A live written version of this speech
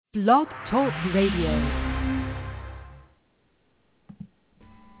Blog Talk Radio.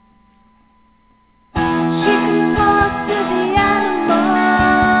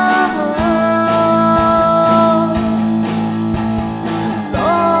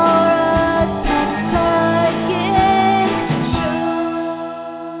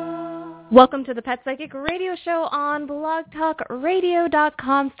 Welcome to the Pet Psychic Radio Show on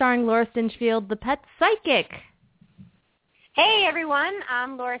blogtalkradio.com, starring Laura Stinchfield, the Pet Psychic. Hey everyone,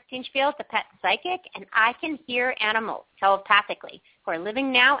 I'm Laura Stinchfield, the Pet Psychic, and I can hear animals telepathically who are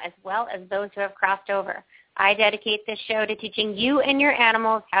living now as well as those who have crossed over. I dedicate this show to teaching you and your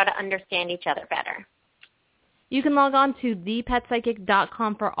animals how to understand each other better. You can log on to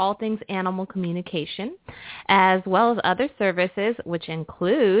thepetpsychic.com for all things animal communication, as well as other services, which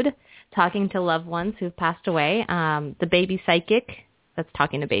include talking to loved ones who've passed away, the baby psychic, that's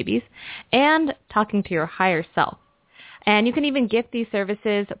talking to babies, and talking to your higher self. And you can even gift these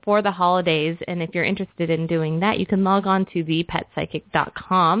services for the holidays, and if you're interested in doing that, you can log on to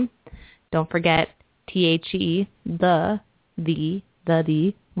thepetpsychic.com. Don't forget THE, the,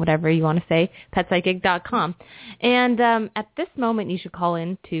 whatever you want to say, petpsychic.com. And at this moment, you should call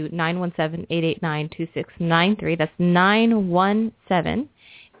in to 917-889-2693. That's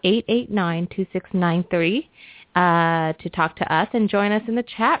 917-889-2693 to talk to us and join us in the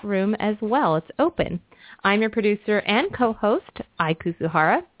chat room as well. It's open. I'm your producer and co-host, Aiku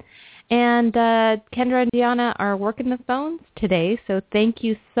Suhara. And Kendra and Deanna are working the phones today, so thank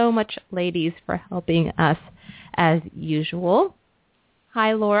you so much, ladies, for helping us as usual.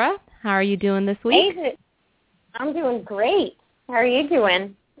 Hi, Laura. How are you doing this week? Hey, I'm doing great. How are you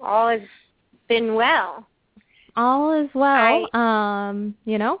doing? All has been well. All is well.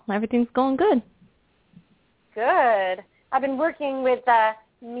 Everything's going good. Good. I've been working with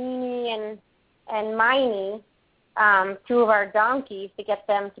Mimi and Miney, two of our donkeys, to get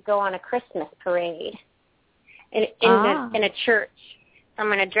them to go on a Christmas parade in a church. I'm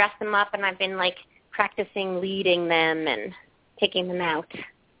going to dress them up, and I've been practicing leading them and taking them out.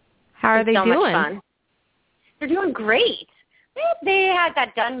 How are they so doing? Much fun. They're doing great. They had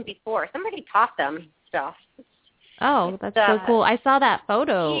that done before. Somebody taught them stuff. Oh, that's so cool. I saw that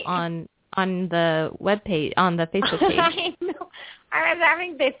photo on the webpage, on the Facebook page. I know.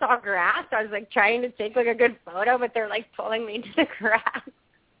 They saw grass. I was trying to take a good photo, but they're pulling me to the grass.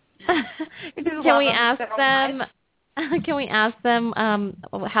 Can we ask them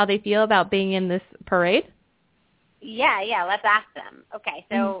how they feel about being in this parade? Yeah, let's ask them. Okay,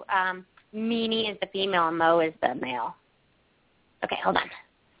 so Meanie is the female and Mo is the male. Okay, hold on.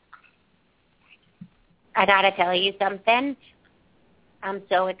 I gotta tell you something. I'm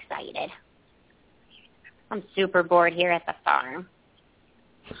so excited. I'm super bored here at the farm.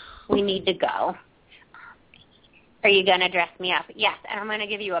 We need to go. Are you gonna dress me up? Yes, and I'm gonna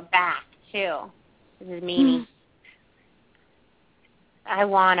give you a bath too. This is Meanie. I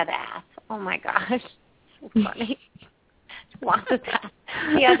want a bath. Oh my gosh, so funny. Want a bath.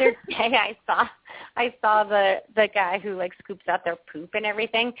 The other day I saw the guy who scoops out their poop and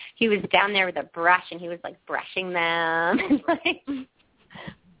everything. He was down there with a brush and he was brushing them.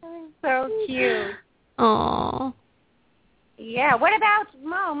 So cute. Aww. Yeah. What about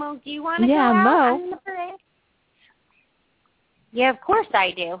Mo? Mo, do you want to go Mo. out on the parade? Yeah, of course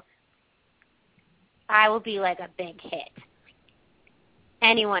I do. I will be a big hit.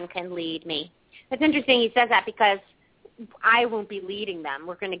 Anyone can lead me. It's interesting he says that because I won't be leading them.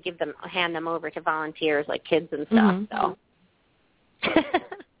 We're going to hand them over to volunteers like kids and stuff.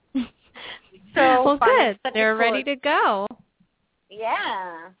 Mm-hmm. So well, fun. Good. They're ready to go.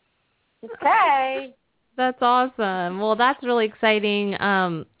 Yeah. Okay. That's awesome. Well, that's really exciting.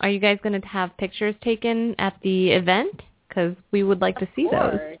 Are you guys going to have pictures taken at the event? Because we would like to see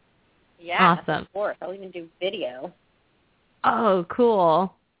those. Yeah. Awesome. Of course. I'll even do video. Oh,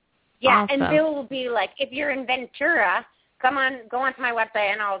 cool. Yeah, awesome. And there will be if you're in Ventura, go onto my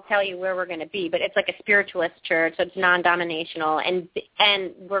website and I'll tell you where we're going to be. But it's a spiritualist church, so it's non-dominational,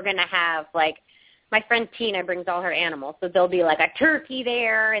 and we're going to have my friend Tina brings all her animals, so there'll be a turkey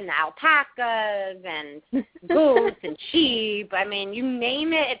there and the alpacas and goats and sheep. I mean, you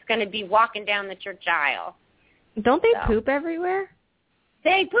name it, it's going to be walking down the church aisle. Don't they poop everywhere?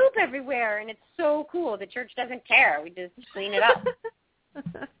 They poop everywhere, and it's so cool. The church doesn't care. We just clean it up.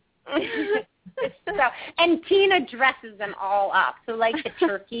 And Tina dresses them all up. So the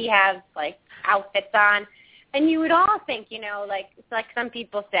turkey has outfits on, and you would all think, it's some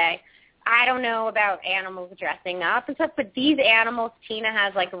people say, I don't know about animals dressing up and stuff, but these animals Tina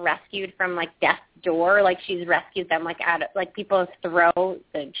has rescued from death's door. She's rescued them out of people throw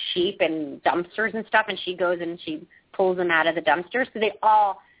the sheep in dumpsters and stuff, and she goes and she pulls them out of the dumpster. So they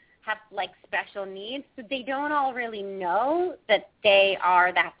all have like special needs, but they don't all really know that they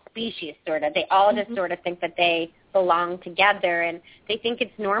are that species sort of. They all just sort of think that they belong together, and they think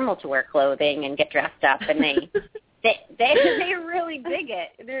it's normal to wear clothing and get dressed up, and they really dig it.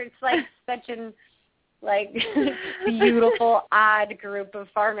 It's like such an like beautiful, odd group of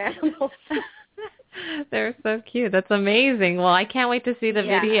farm animals. They're so cute. That's amazing. Well, I can't wait to see the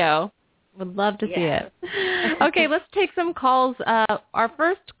video. Would love to see it. Okay, let's take some calls. Our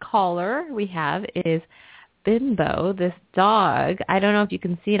first caller we have is Bimbo, this dog. I don't know if you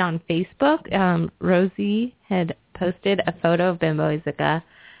can see it on Facebook. Rosie had posted a photo of Bimbo. He's like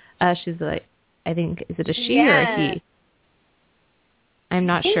she's like, I think, is it a she or a he? I'm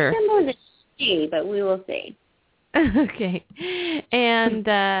not sure. Bimbo is a she, but we will see. Okay. And,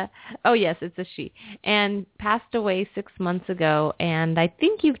 oh, yes, it's a she. And passed away 6 months ago. And I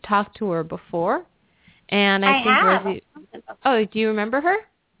think you've talked to her before. And I think have. Rosie. Oh, do you remember her?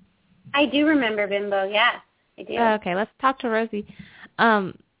 I do remember Bimbo, yes. I do. Okay, let's talk to Rosie.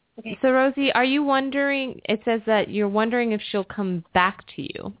 Okay. So, Rosie, are you wondering, it says that you're wondering if she'll come back to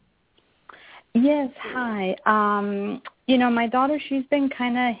you. Yes, hi. My daughter, she's been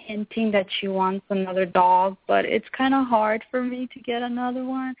kind of hinting that she wants another dog, but it's kind of hard for me to get another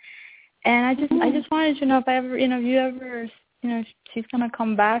one. And I just wanted to know if I ever, she's going to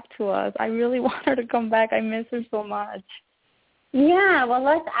come back to us. I really want her to come back. I miss her so much. Yeah, well,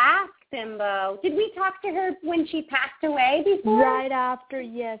 let's ask Bimbo. Did we talk to her when she passed away before? Right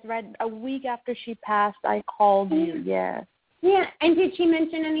a week after she passed, I called you, yes. Yeah, and did she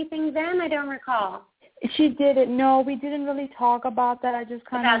mention anything then? I don't recall. She didn't. No, we didn't really talk about that. I just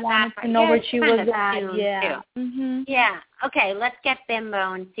kind of wanted to know where she was at. Yeah. Mm-hmm. Yeah. Okay, let's get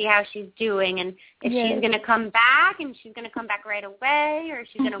Bimbo and see how she's doing, and if she's going to come back, and she's going to come back right away, or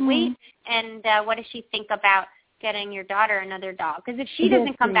she's going to wait, and what does she think about getting your daughter another dog? Because if she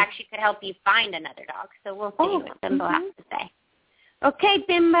doesn't come back, she could help you find another dog. So we'll see what Bimbo has to say. Okay,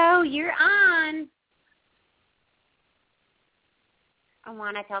 Bimbo, you're on. I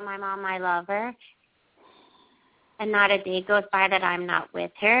want to tell my mom I love her. And not a day goes by that I'm not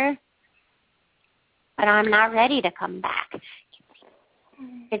with her. But I'm not ready to come back.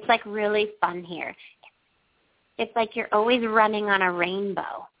 It's like really fun here. It's like you're always running on a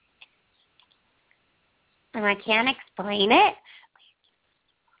rainbow. And I can't explain it.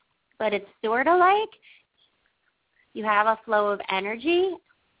 But it's sort of like you have a flow of energy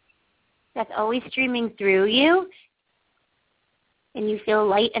that's always streaming through you. And you feel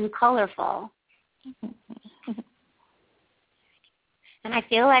light and colorful. And I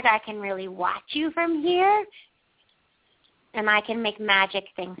feel like I can really watch you from here, and I can make magic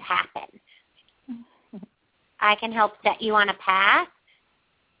things happen. I can help set you on a path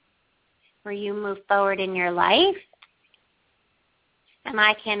where you move forward in your life, and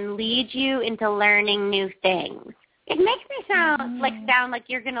I can lead you into learning new things. It makes me sound like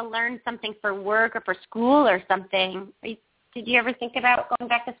you're going to learn something for work or for school or something. Did you ever think about going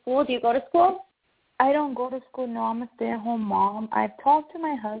back to school? Do you go to school? I don't go to school. No, I'm a stay-at-home mom. I've talked to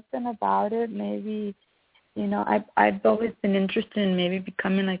my husband about it. Maybe, I've always been interested in maybe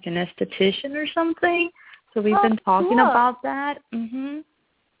becoming like an esthetician or something. So we've been talking about that. Mm-hmm.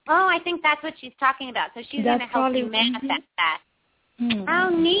 Oh, I think that's what she's talking about. So she's going to help you manifest that. Mm-hmm. How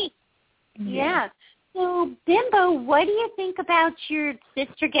neat. Yeah. So, Bimbo, what do you think about your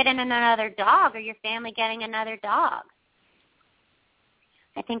sister getting another dog or your family getting another dog?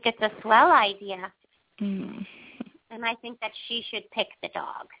 I think it's a swell idea. Mm. And I think that she should pick the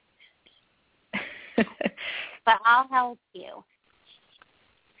dog. But I'll help you.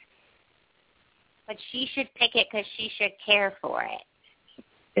 But she should pick it because she should care for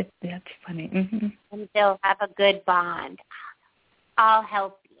it. That's funny. Mm-hmm. And they'll have a good bond. I'll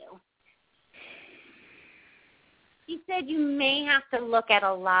help you. She said you may have to look at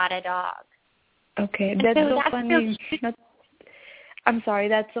a lot of dogs. Okay, that's so funny. I'm sorry,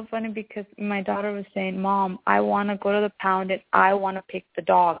 that's so funny because my daughter was saying, Mom, I want to go to the pound and I want to pick the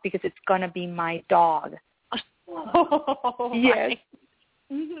dog because it's going to be my dog. Yes.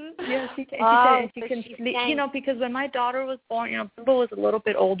 Mm-hmm. Yeah, she said she can sleep. Because when my daughter was born, Bimbo was a little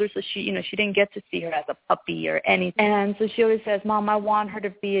bit older, so she didn't get to see her as a puppy or anything. And so she always says, Mom, I want her to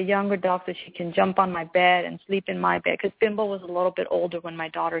be a younger dog so she can jump on my bed and sleep in my bed because Bimbo was a little bit older when my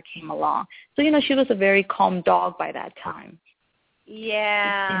daughter came along. So, she was a very calm dog by that time.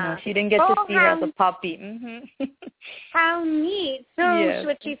 Yeah. She didn't get to see her as a puppy. Mm-hmm. How neat. So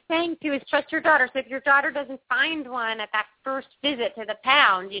what she's saying too is trust your daughter. So if your daughter doesn't find one at that first visit to the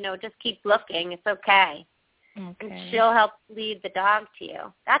pound, just keep looking. It's okay. And she'll help lead the dog to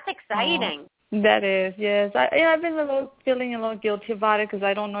you. That's exciting. That is, yes. I've been feeling a little guilty about it because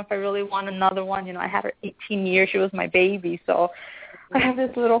I don't know if I really want another one. I had her 18 years. She was my baby, so I have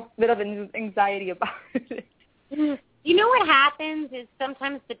this little bit of anxiety about it. You know what happens is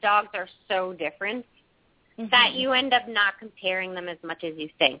sometimes the dogs are so different that you end up not comparing them as much as you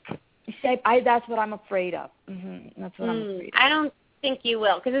think. That's what I'm afraid of. That's what I'm afraid of. I don't think you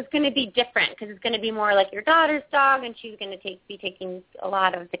will, because it's going to be different, because it's going to be more like your daughter's dog, and she's going to be taking a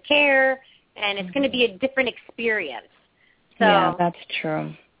lot of the care, and it's going to be a different experience. So, yeah, that's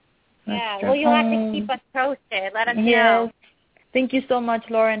true. True. Well, you'll have to keep us posted. Let us know. Thank you so much,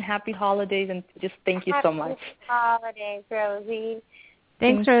 Laura, and happy holidays, and just thank you so much. Happy holidays, Rosie.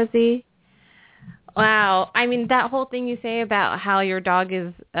 Thanks, Rosie. Wow. I mean, that whole thing you say about how your dog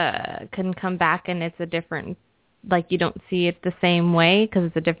can come back and it's a different, like you don't see it the same way because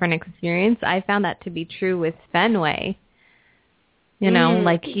it's a different experience. I found that to be true with Fenway.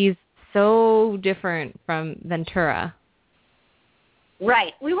 Like he's so different from Ventura.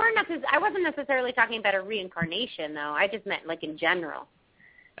 Right. I wasn't necessarily talking about a reincarnation, though. I just meant like in general.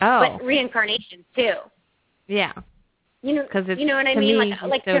 Oh. But reincarnation too. Yeah. You know what I mean?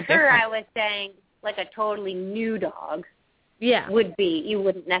 Like so to her, I was saying like a totally new dog. Yeah. You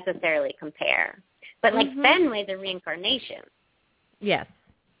wouldn't necessarily compare. But like Fenway's a reincarnation. Yes.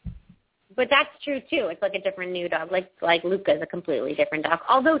 But that's true too. It's like a different new dog. Like Luca's a completely different dog.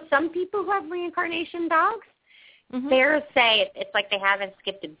 Although some people who have reincarnation dogs, theirs say it's like they haven't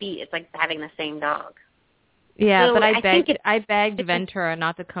skipped a beat. It's like having the same dog. Yeah, so but I begged Ventura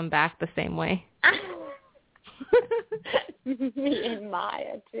not to come back the same way. Me and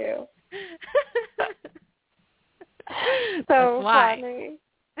Maya too. So funny.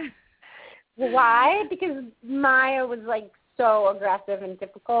 Why? Because Maya was like so aggressive and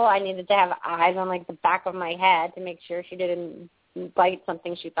typical. I needed to have eyes on like the back of my head to make sure she didn't bite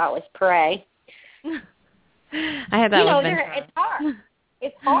something she thought was prey. I had that with Ventura. It's hard.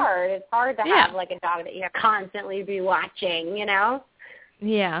 It's hard. It's hard to have like a dog that you have to constantly be watching,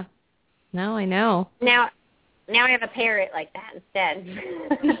 Yeah. No, I know. Now I have a parrot like that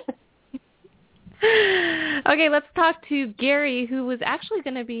instead. Okay, let's talk to Gary, who was actually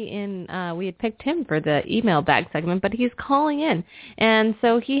going to be in, we had picked him for the email bag segment, but he's calling in. And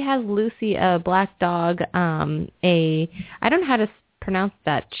so he has Lucy, a black dog, I don't know how to pronounce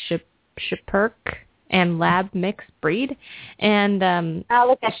that, Schipperke and lab mixed breed. And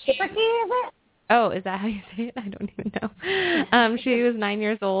like a Schipperke, is it? Oh, is that how you say it? I don't even know. She was 9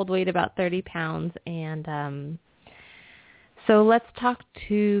 years old, weighed about 30 pounds, and so let's talk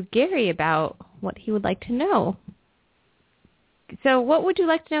to Gary about what he would like to know. So what would you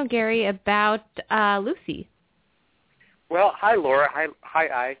like to know, Gary, about Lucy? Well, hi, Laura.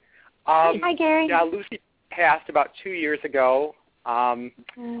 Hi. Hi, Gary. Yeah, Lucy passed about 2 years ago.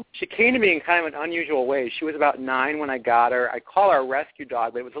 She came to me in kind of an unusual way. She was about 9 when I got her. I call her a rescue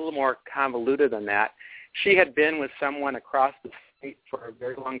dog, but it was a little more convoluted than that. She had been with someone across the state for a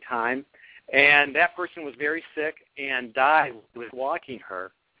very long time, and that person was very sick and died with walking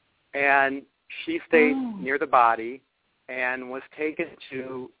her. And she stayed near the body and was taken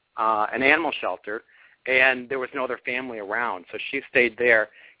to an animal shelter, and there was no other family around, so she stayed there.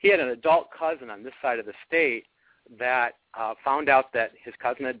 He had an adult cousin on this side of the state that found out that his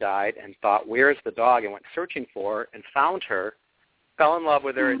cousin had died and thought, where's the dog, and went searching for her and found her, fell in love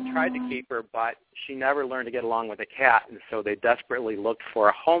with her and tried to keep her, but she never learned to get along with a cat, and so they desperately looked for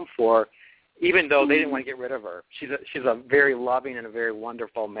a home for her, even though they didn't want to get rid of her. She's a very loving and a very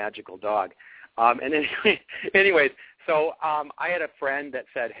wonderful, magical dog. And anyways, so I had a friend that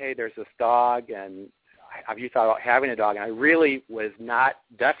said, hey, there's this dog, and have you thought about having a dog? And I really was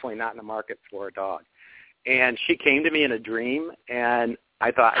definitely not in the market for a dog. And she came to me in a dream, and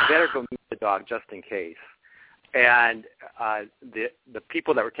I thought, I better go meet the dog just in case. And the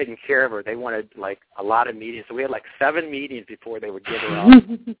people that were taking care of her, they wanted like a lot of meetings. So we had like 7 meetings before they would give her up.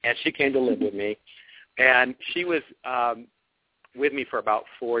 And she came to live with me. And she was with me for about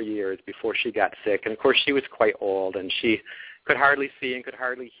 4 years before she got sick. And, of course, she was quite old, and she could hardly see and could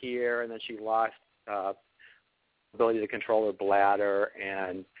hardly hear. And then she lost ability to control her bladder.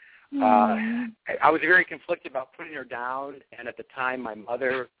 And I was very conflicted about putting her down. And at the time, my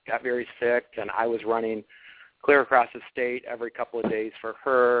mother got very sick, and I was running clear across the state every couple of days for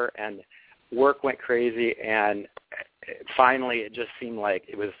her, and work went crazy, and finally it just seemed like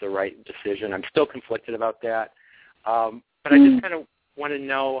it was the right decision. I'm still conflicted about that, but I just kind of want to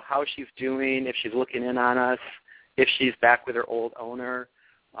know how she's doing, if she's looking in on us, if she's back with her old owner,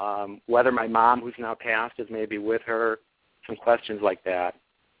 whether my mom, who's now passed, is maybe with her, some questions like that.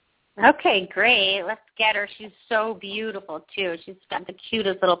 Okay, great. Let's get her. She's so beautiful, too. She's got the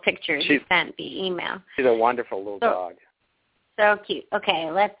cutest little pictures you sent via email. She's a wonderful little dog. So cute. Okay,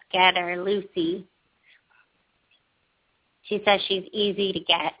 let's get her, Lucy. She says she's easy to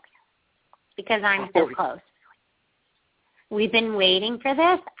get because I'm so close. We've been waiting for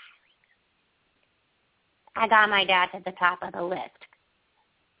this. I got my dad to the top of the list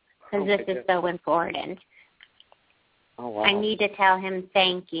because this is so important. Oh, wow. I need to tell him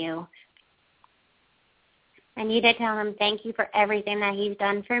thank you. I need to tell him thank you for everything that he's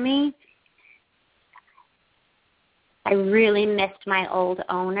done for me. I really missed my old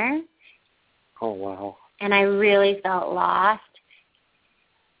owner. Oh, wow. And I really felt lost.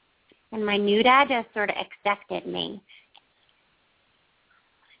 And my new dad just sort of accepted me.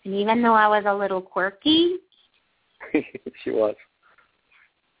 And even though I was a little quirky, she was.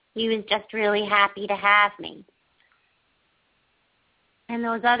 He was just really happy to have me. And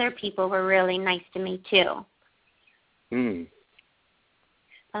those other people were really nice to me, too.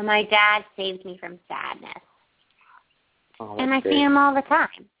 But my dad saved me from sadness. Oh, and I great. see him all the time.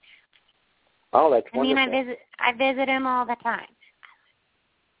 Oh, that's wonderful. I mean, I visit him all the time.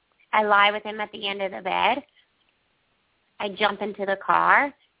 I lie with him at the end of the bed. I jump into the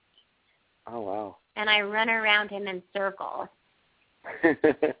car. Oh, wow. And I run around him in circles.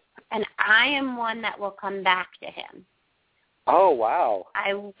 And I am one that will come back to him. Oh, wow.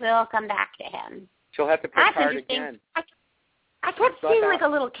 I will come back to him. She'll have to push hard again. I kept seeing like a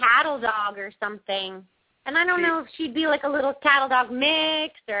little cattle dog or something. And I don't know if she'd be like a little cattle dog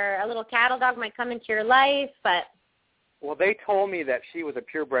mix or a little cattle dog might come into your life, but... Well, they told me that she was a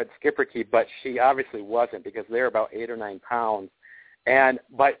purebred Schipperke, but she obviously wasn't because they're about 8 or 9 pounds.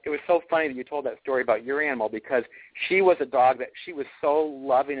 But it was so funny that you told that story about your animal because she was a dog that she was so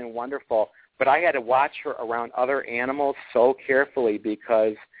loving and wonderful, but I had to watch her around other animals so carefully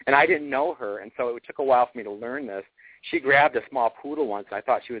because, and I didn't know her, and so it took a while for me to learn this. She grabbed a small poodle once, and I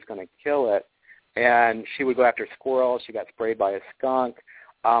thought she was going to kill it, and she would go after squirrels. She got sprayed by a skunk.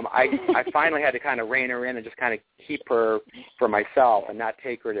 I finally had to kind of rein her in and just kind of keep her for myself and not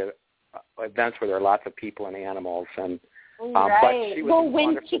take her to events where there are lots of people and animals. And right. But she was well,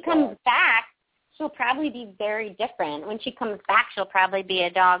 when she comes back, she'll probably be very different. When she comes back, she'll probably be a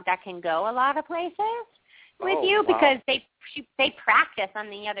dog that can go a lot of places with you because they practice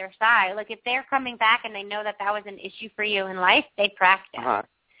on the other side. Like if they're coming back and they know that was an issue for you in life, they practice. Uh-huh.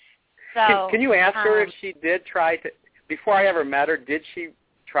 So can you ask her if she did try to, before I ever met her, did she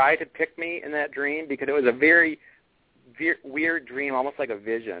try to pick me in that dream? Because it was a very weird dream, almost like a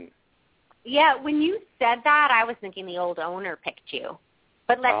vision. Yeah, when you said that, I was thinking the old owner picked you.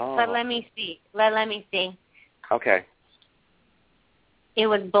 But let me see. Let me see. Okay. It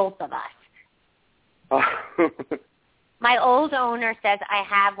was both of us. Oh. My old owner says, I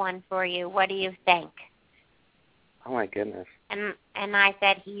have one for you. What do you think? Oh, my goodness. And I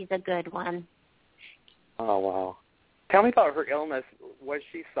said, he's a good one. Oh, wow. Tell me about her illness. Was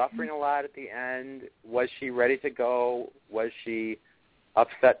she suffering a lot at the end? Was she ready to go? Was she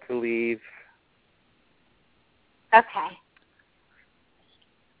upset to leave? Okay.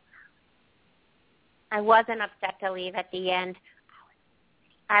 I wasn't upset to leave at the end.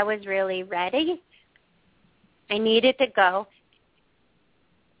 I was really ready. I needed to go.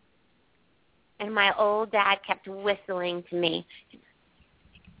 And my old dad kept whistling to me.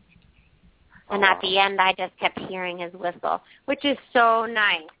 And at the end, I just kept hearing his whistle, which is so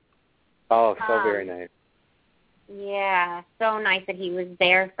nice. Oh, so very nice. Yeah, so nice that he was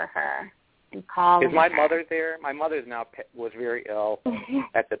there for her and calling her. Is my mother there? My mother was very ill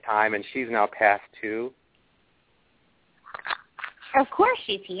at the time, and she's now passed too. Of course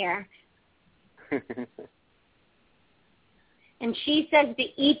she's here. And she says to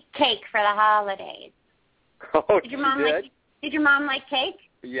eat cake for the holidays. Oh, did your mom like cake?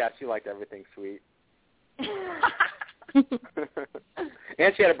 Yeah, she liked everything sweet. And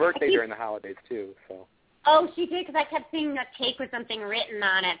she had a birthday during the holidays too. So. Oh, she did because I kept seeing a cake with something written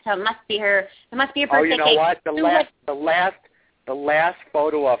on it. So it must be her. It must be her birthday cake. Oh, you know what? The last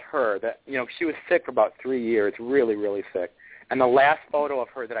photo of her that she was sick for about 3 years, really, really sick. And the last photo of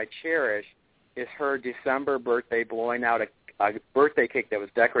her that I cherish is her December birthday blowing out a birthday cake that was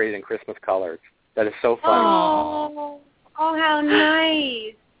decorated in Christmas colors. That is so funny. Oh, how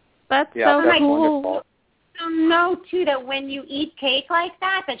nice. That's so cool. Wonderful. So know, too, that when you eat cake like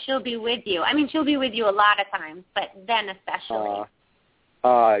that she'll be with you. I mean, she'll be with you a lot of times, but then especially.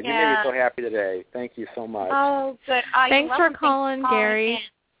 You made me so happy today. Thank you so much. Oh, good. Thanks for calling, Gary.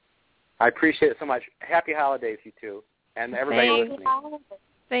 I appreciate it so much. Happy holidays, you two, and everybody listening.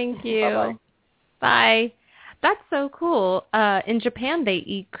 Thank you. Bye-bye. Bye. That's so cool. In Japan, they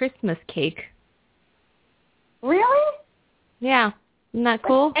eat Christmas cake. Really? Yeah. Isn't that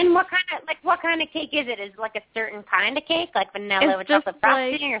cool? And what kind of cake is it? Is it like a certain kind of cake, like vanilla with chocolate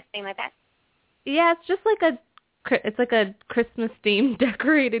frosting or something like that? Yeah, it's just like a Christmas themed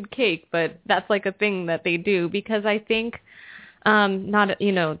decorated cake, but that's like a thing that they do because I think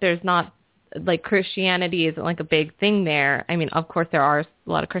there's not like Christianity isn't like a big thing there. I mean, of course there are a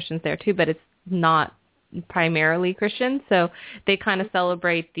lot of Christians there too, but it's not primarily Christian. So they kind of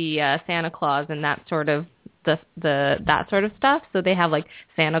celebrate the Santa Claus and that sort of that sort of stuff. So they have like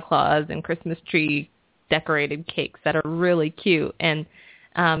Santa Claus and Christmas tree decorated cakes that are really cute, and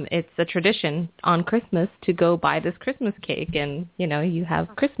it's a tradition on Christmas to go buy this Christmas cake, and you have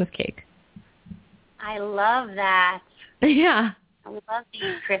Christmas cake. I love that. Yeah. I would love to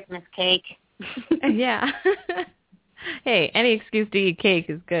eat Christmas cake. Yeah. Hey, any excuse to eat cake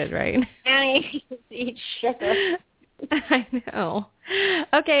is good, right? Any excuse to eat sugar. I know.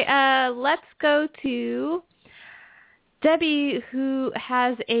 Okay, let's go to Debbie, who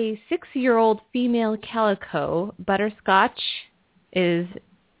has a 6-year-old female calico. Butterscotch is,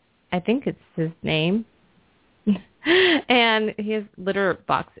 I think it's his name. And he has litter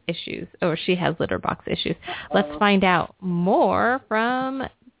box issues, or she has litter box issues. Let's find out more from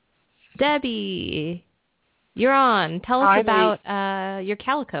Debbie. You're on. Tell us about your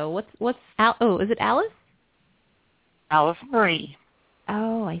calico. Is it Alice? Alice Marie.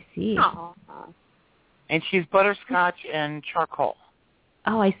 Oh, I see. Aww. And she's butterscotch and charcoal.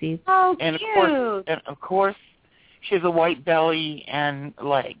 Oh, I see. Oh, and cute. Of course, she has a white belly and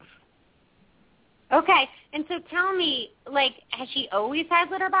legs. Okay, and so tell me, has she always had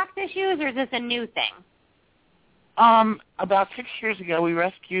litter box issues, or is this a new thing? About 6 years ago, we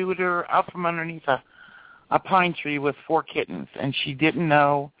rescued her out from underneath a pine tree with 4 kittens, and she didn't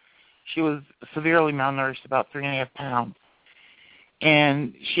know she was severely malnourished, about 3.5 pounds.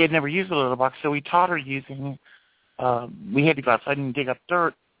 And she had never used a litter box, so we taught her using, we had to go outside and dig up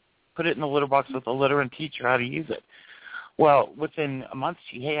dirt, put it in the litter box with the litter, and teach her how to use it. Well, within a month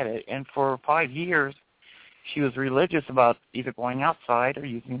she had it, and for 5 years she was religious about either going outside or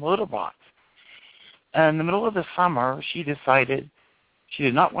using the litter box. And in the middle of the summer, she decided she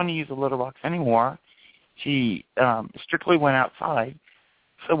did not want to use the litter box anymore. She strictly went outside.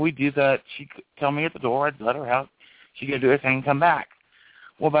 So we'd do that. She'd tell me at the door. I'd let her out. She'd go do her thing and come back.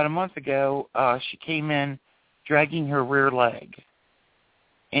 Well, about a month ago, she came in dragging her rear leg.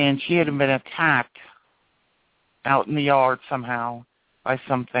 And she had been attacked out in the yard somehow by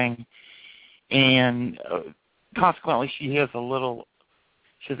something. And consequently, she has a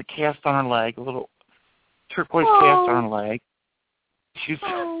cast on her leg, a little turquoise cast on her leg.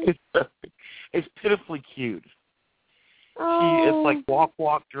 It's pitifully cute. She is like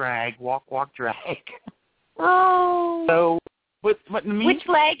walk, drag, walk, drag. Oh. So, which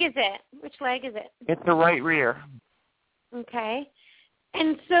leg is it? It's the right rear. Okay.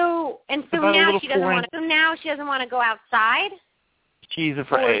 And so now she doesn't want to. So now she doesn't want to go outside. She's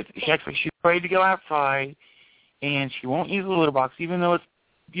afraid. She's afraid to go outside, and she won't use the litter box, even though it's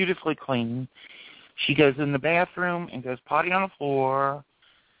beautifully clean. She goes in the bathroom and goes potty on the floor.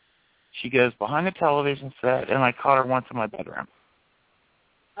 She goes behind the television set, and I caught her once in my bedroom.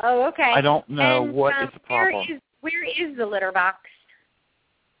 Oh, okay. I don't know what is the problem. Where is the litter box?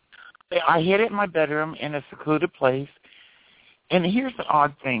 I hid it in my bedroom in a secluded place. And here's the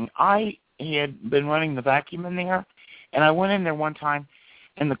odd thing. I had been running the vacuum in there, and I went in there one time,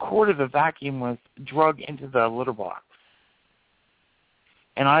 and the cord of the vacuum was drug into the litter box.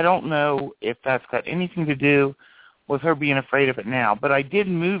 And I don't know if that's got anything to do with her being afraid of it now. But I did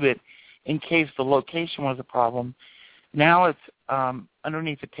move it in case the location was a problem. Now it's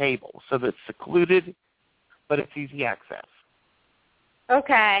underneath a table, so that it's secluded, but it's easy access.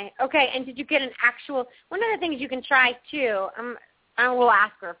 Okay. And did you get an actual? One of the things you can try too. I will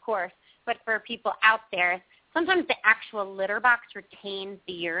ask her, of course, but for people out there, sometimes the actual litter box retains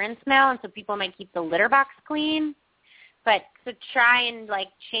the urine smell, and so people might keep the litter box clean. But to try and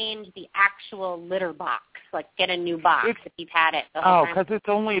change the actual litter box, get a new box if you've had it the whole time. Oh, because it's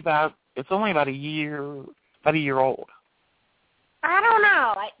only about a year old. I don't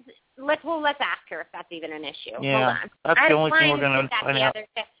know. Let's ask her if that's even an issue. Yeah, hold on. That's the only thing we're going to find out.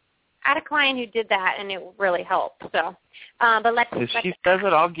 I had a client who did that, and it really helped. So, but let's. If she says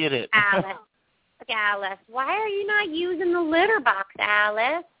it, I'll get it. Alice, okay, Alice, why are you not using the litter box,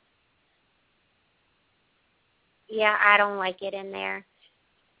 Alice? Yeah, I don't like it in there.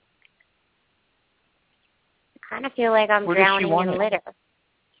 I kind of feel like I'm drowning in litter.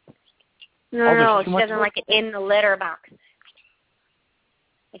 No, she doesn't like it in the litter box.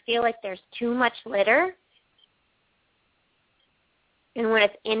 I feel like there's too much litter, And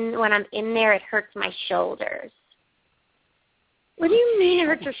when I'm in there, it hurts my shoulders. What do you mean it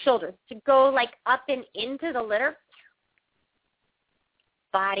hurts your shoulders? To go like up and into the litter?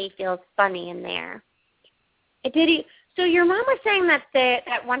 Body feels funny in there. So your mom was saying that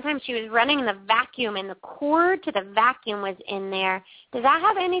that one time she was running the vacuum and the cord to the vacuum was in there. Does that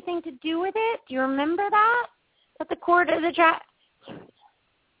have anything to do with it? Do you remember that? That the cord of the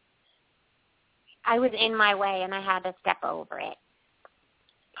I was in my way and I had to step over it.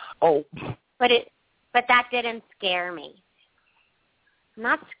 Oh. But that didn't scare me. I'm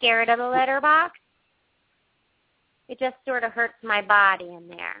not scared of the litter box. It just sort of hurts my body in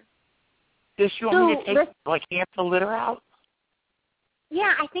there. Does she want me to take, half the litter out?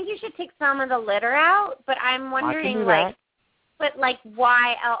 Yeah, I think you should take some of the litter out, but I'm wondering, why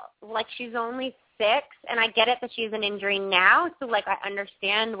else? She's only 6, and I get it that she's an injury now, so, I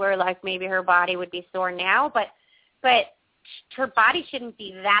understand where, maybe her body would be sore now, but her body shouldn't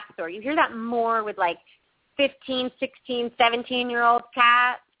be that sore. You hear that more with, 15, 16, 17-year-old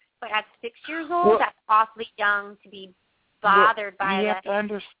cats, but at 6 years old, that's awfully young to be bothered by that.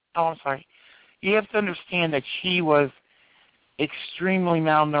 I'm sorry. You have to understand that she was extremely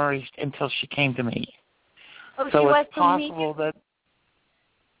malnourished until she came to me. Oh, so she was it's possible that...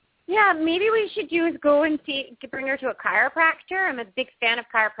 Yeah, maybe what you should do is go and bring her to a chiropractor. I'm a big fan of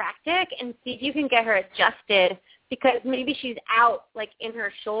chiropractic, and see if you can get her adjusted, because maybe she's out, in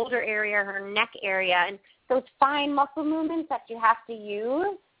her shoulder area, her neck area, and those fine muscle movements that you have to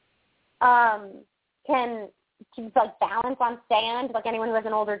use can balance on sand. Anyone who has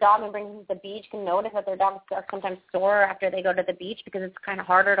an older dog and brings them to the beach can notice that their dogs are sometimes sore after they go to the beach because it's kind of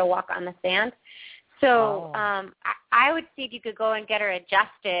harder to walk on the sand. So I would see if you could go and get her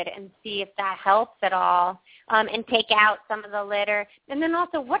adjusted and see if that helps at all, and take out some of the litter. And then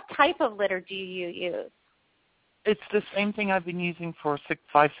also, what type of litter do you use? It's the same thing I've been using for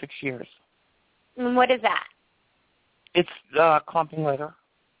 5, 6 years. And what is that? It's clumping litter.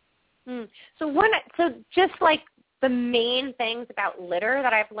 So just the main things about litter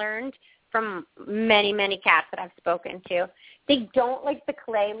that I've learned from many, many cats that I've spoken to, they don't like the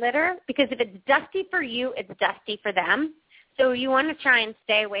clay litter, because if it's dusty for you, it's dusty for them. So you want to try and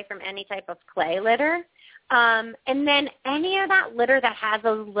stay away from any type of clay litter. And then any of that litter that has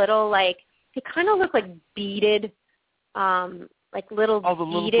a little, they kind of look like beaded, little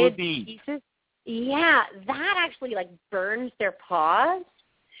beaded pieces. Yeah, that actually burns their paws,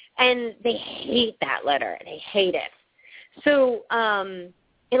 and they hate that litter. They hate it. So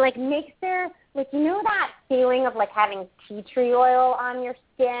it makes their that feeling of having tea tree oil on your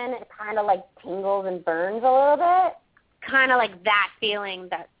skin. It kind of tingles and burns a little bit. Kind of that feeling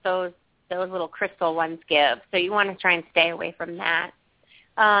that those little crystal ones give. So you want to try and stay away from that.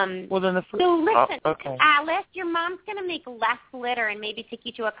 So listen, okay. Alice, your mom's going to make less litter and maybe take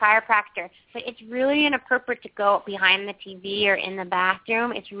you to a chiropractor, but it's really inappropriate to go behind the TV or in the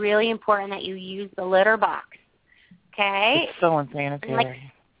bathroom. It's really important that you use the litter box, okay? It's so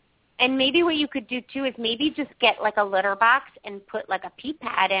unsanitary. And maybe what you could do, too, is maybe just get, a litter box and put, a pee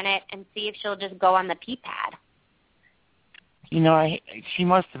pad in it and see if she'll just go on the pee pad. She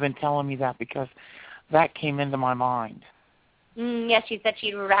must have been telling me that, because that came into my mind. Yes, she said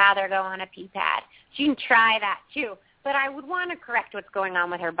she'd rather go on a pee pad. She can try that, too. But I would want to correct what's going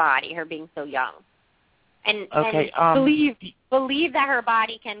on with her body, her being so young. And believe that her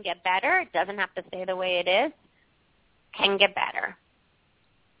body can get better. It doesn't have to stay the way it is. Can get better.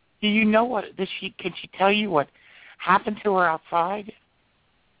 Do you know can she tell you what happened to her outside?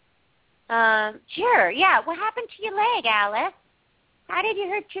 Sure, yeah. What happened to your leg, Alice? How did you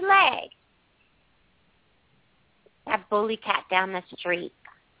hurt your leg? That bully cat down the street.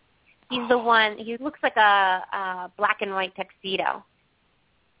 He's the one, he looks like a black and white tuxedo.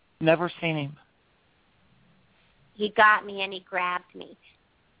 Never seen him. He got me and he grabbed me.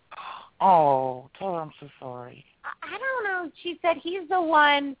 Oh, tell her I'm so sorry. I don't know. She said he's the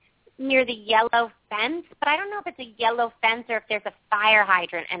one near the yellow fence, but I don't know if it's a yellow fence or if there's a fire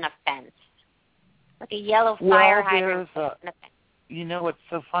hydrant and a fence. Like a yellow fire hydrant and a fence. You know what's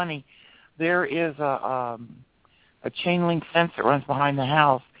so funny? There is a chain link fence that runs behind the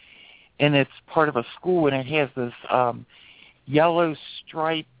house, and it's part of a school, and it has this yellow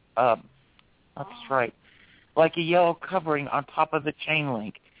stripe, not stripe, like a yellow covering on top of the chain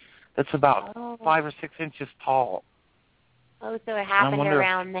link that's about 5 or 6 inches tall. Oh, so it happened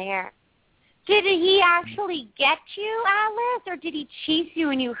around there. Did he actually get you, Alice, or did he chase you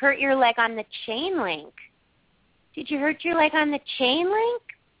and you hurt your leg on the chain link? Did you hurt your leg on the chain link?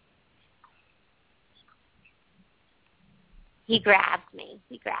 He grabbed me.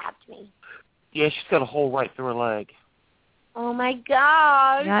 Yeah, she's got a hole right through her leg. Oh, my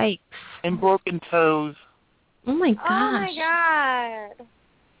gosh. Yikes. And broken toes. Oh, my gosh. Oh, my God.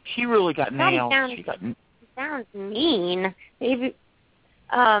 She really got nailed. Sounds mean. Maybe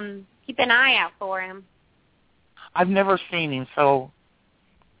keep an eye out for him. I've never seen him, so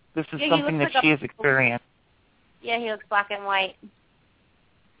this is something that she has experienced. Yeah, he looks black and white.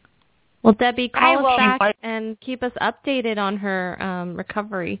 Well, Debbie, call us back and keep us updated on her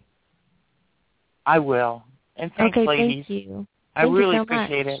recovery. I will. And thanks, ladies. Thank you. I really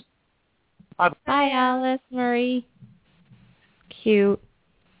appreciate it. Bye, Alice Marie. Cute.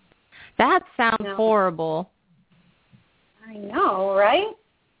 That sounds horrible. I know, right?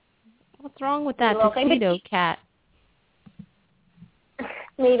 What's wrong with that tuxedo cat?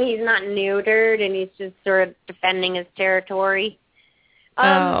 Maybe he's not neutered and he's just sort of defending his territory.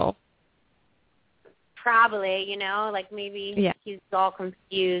 Probably, like maybe he's all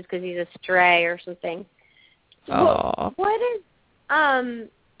confused because he's a stray or something. Oh. What is, I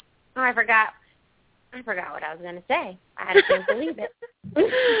forgot what I was going to say. I can't believe it.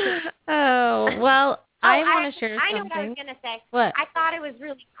 Well, I want to share something. I know what I was going to say. What? I thought it was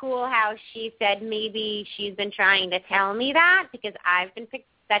really cool how she said maybe she's been trying to tell me that because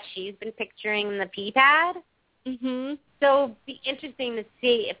that she's been picturing the pee pad. Mhm. So it'd be interesting to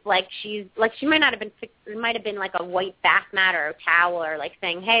see if she might not have been it might have been like a white bath mat or a towel or like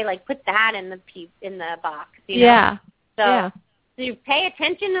saying, hey, like put that in the box. You know? So you pay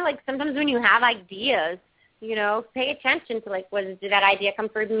attention to sometimes when you have ideas, pay attention to did that idea come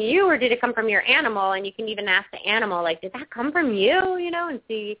from you or did it come from your animal? And you can even ask the animal, did that come from you? And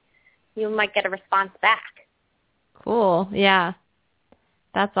see, you might get a response back. Cool. Yeah.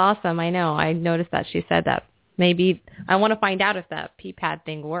 That's awesome. I know. I noticed that she said that. Maybe I want to find out if that pee pad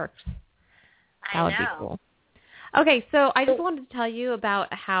thing works. That would be cool. Okay, so I just wanted to tell you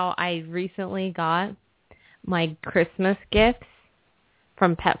about how I recently got my Christmas gifts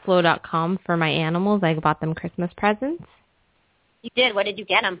from PetFlow.com for my animals. I bought them Christmas presents. You did? What did you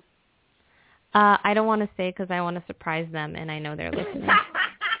get them? I don't want to say because I want to surprise them, and I know they're listening.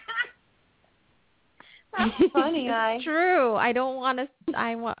 That's funny, True. I don't want to.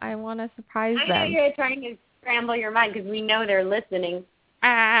 I want to surprise them. I know you're trying to scramble your mind because we know they're listening.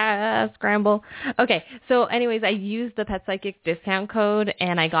 Scramble. Okay. So, anyways, I used the Pet Psychic discount code,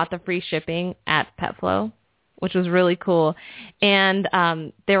 and I got the free shipping at PetFlow, which was really cool. And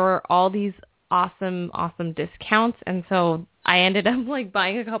there were all these awesome discounts, and so I ended up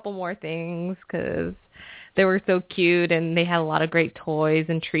buying a couple more things because they were so cute, and they had a lot of great toys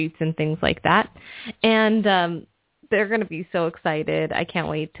and treats and things like that. And they're going to be so excited. I can't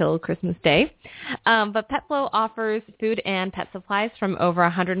wait till Christmas Day. But PetFlow offers food and pet supplies from over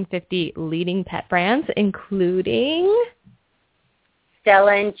 150 leading pet brands, including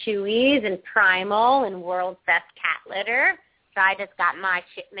Stella and Chewy's and Primal and World's Best Cat Litter. So I just got my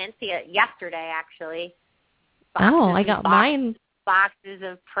shipments yesterday, actually. I got mine. Boxes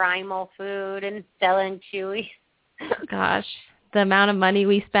of Primal food and Stella and Chewy. Gosh, the amount of money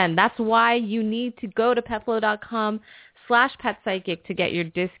we spend. That's why you need to go to petflow.com/petpsychic to get your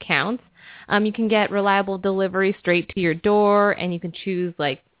discounts. You can get reliable delivery straight to your door, and you can choose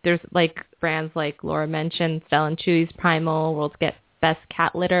there's brands like Laura mentioned, Stella and Chewy's, Primal, World's Best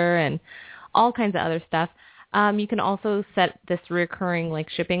Cat Litter, and all kinds of other stuff. You can also set this recurring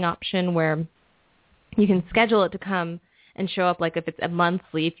shipping option where you can schedule it to come and show up if it's a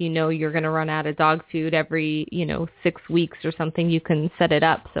monthly, if you're going to run out of dog food every, 6 weeks or something, you can set it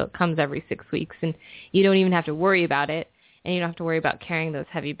up so it comes every 6 weeks and you don't even have to worry about it. And you don't have to worry about carrying those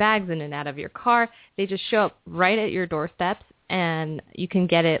heavy bags in and out of your car. They just show up right at your doorsteps, and you can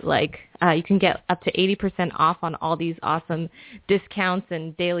get it you can get up to 80% off on all these awesome discounts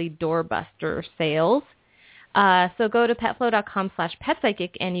and daily doorbuster sales. So go to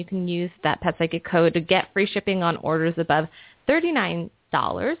petflow.com/petpsychic, and you can use that PetPsychic code to get free shipping on orders above $39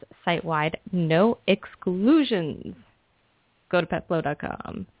 site-wide, no exclusions. Go to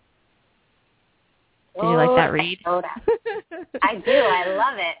petflow.com. Did you like that read? I do. I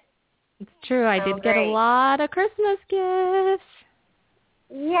love it. It's true. I did get a lot of Christmas gifts.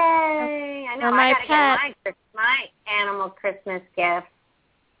 Yay. I know. I got to get my animal Christmas gift.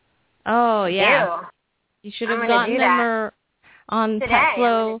 Oh, yeah. You should have gotten them on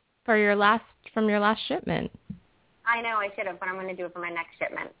PetFlow from your last shipment. I know I should have, but I'm going to do it for my next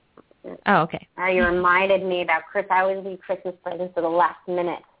shipment. Oh, okay. You reminded me about I always leave Christmas presents to the last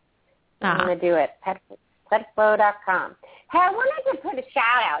minute. I'm going to do it. Petflow.com. Hey, I wanted to put a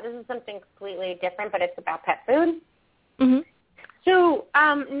shout out. This is something completely different, but it's about pet food. Mm-hmm. So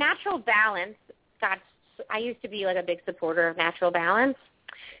Natural Balance I used to be a big supporter of Natural Balance.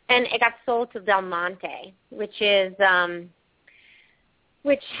 And it got sold to Del Monte, which is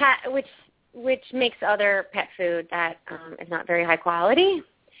which makes other pet food that is not very high quality.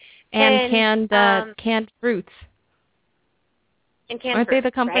 And canned fruits. And canned Aren't fruits, they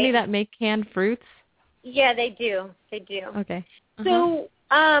the company right? that make canned fruits? Yeah, they do. They do. Okay. Uh-huh. So,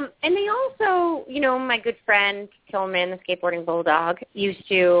 and they also, my good friend Tillman, the skateboarding bulldog, used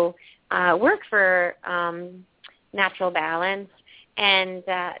to work for Natural Balance, and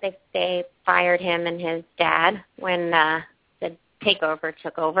they fired him and his dad when the takeover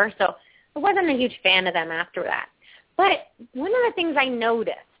took over. So I wasn't a huge fan of them after that. But one of the things I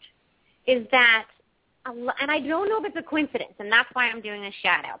noticed is that, and I don't know if it's a coincidence, and that's why I'm doing a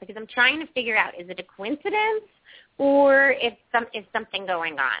shout-out, because I'm trying to figure out, is it a coincidence or is something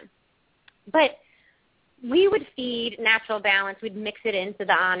going on? But we would feed Natural Balance. We'd mix it into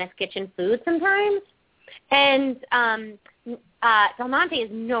the Honest Kitchen food sometimes. And Del Monte is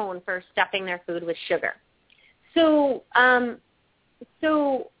known for stuffing their food with sugar. So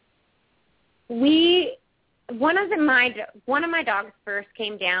one of my dogs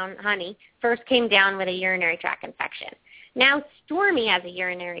Honey, first came down with a urinary tract infection. Now Stormy has a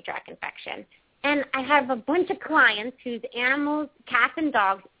urinary tract infection. And I have a bunch of clients whose animals, cats and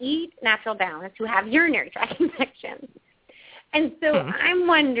dogs, eat Natural Balance who have urinary tract infections. And so I'm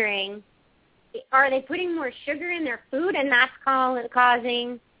wondering, are they putting more sugar in their food and that's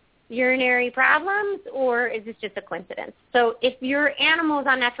causing urinary problems, or is this just a coincidence? So if your animal is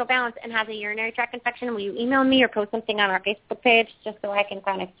on Natural Balance and has a urinary tract infection, will you email me or post something on our Facebook page just so I can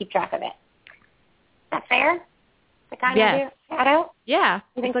kind of keep track of it? Is that fair? To kind of do shout out? Yeah,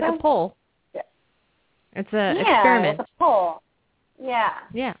 it's like a poll. Yeah. It's an experiment. Yeah, it's a poll. Yeah.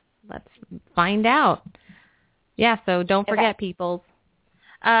 Yeah, let's find out. Yeah, so don't forget, people.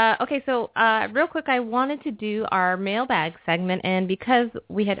 Okay, so real quick, I wanted to do our mailbag segment, and because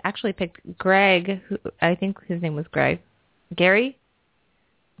we had actually picked Greg, who I think his name was Gary,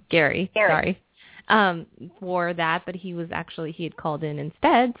 sorry, for that, but he had called in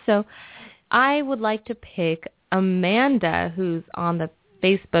instead. So I would like to pick Amanda, who's on the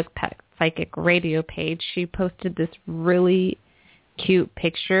Facebook Pet Psychic Radio page. She posted this really cute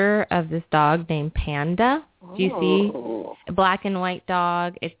picture of this dog named Panda. Do you see? A black and white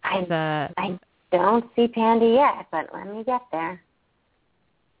dog. I don't see Panda yet, but let me get there.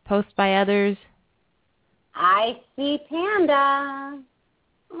 Post by others. I see Panda.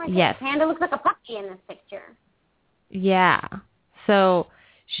 Oh my yes. God, Panda looks like a puppy in this picture. Yeah. So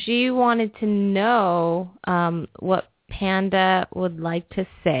she wanted to know what Panda would like to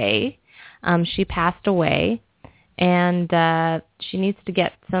say. She passed away, and she needs to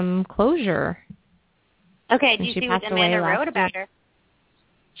get some closure. Okay, do you see what Amanda wrote about her?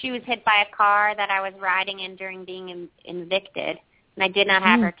 She was hit by a car that I was riding in during being evicted, and I did not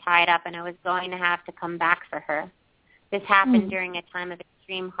have her tied up, and I was going to have to come back for her. This happened during a time of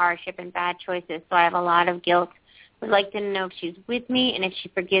extreme hardship and bad choices, so I have a lot of guilt. Would like to know if she's with me and if she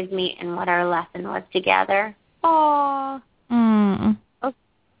forgives me and what our lesson was together. Aww.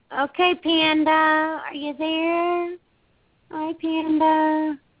 Okay, Panda, are you there? Hi,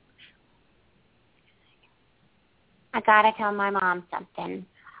 Panda. I gotta tell my mom something.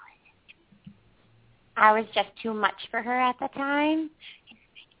 I was just too much for her at the time.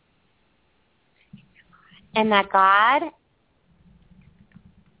 And that God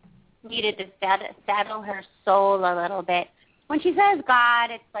needed to settle her soul a little bit. When she says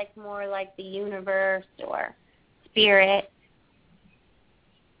God, it's like more like the universe or spirit.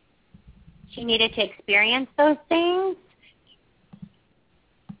 She needed to experience those things.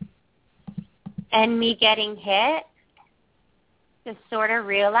 And me getting hit to sort of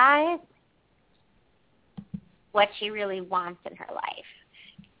realize what she really wants in her life.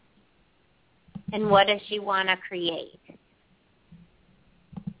 And what does she want to create.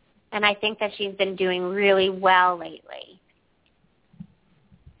 And I think that she's been doing really well lately.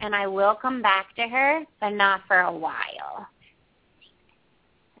 And I will come back to her, but not for a while.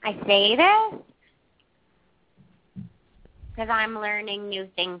 I say this because I'm learning new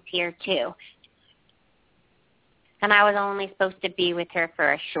things here too. And I was only supposed to be with her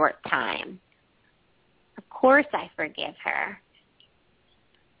for a short time. Of course I forgive her.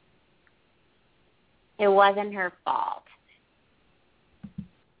 It wasn't her fault.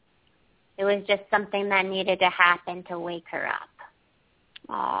 It was just something that needed to happen to wake her up.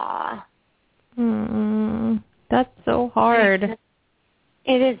 Aww. That's so hard.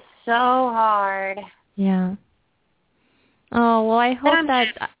 It is so hard. Yeah. Oh, well, I hope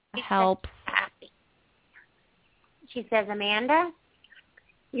that helps. She says, Amanda,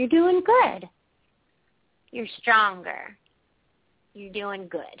 you're doing good. You're stronger. You're doing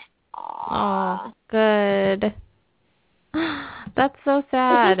good. Oh, good. That's so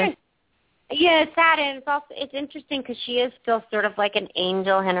sad. Yeah, it's sad, and it's interesting because she is still sort of like an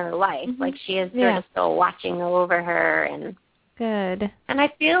angel in her life. Mm-hmm. Like she is sort of still watching over her, and good. And I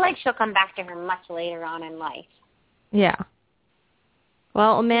feel like she'll come back to her much later on in life. Yeah.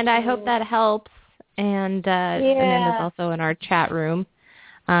 Well, Amanda, I hope that helps. And Amanda's also in our chat room.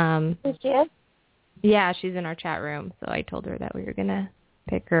 Is she? Yeah, she's in our chat room. So I told her that we were going to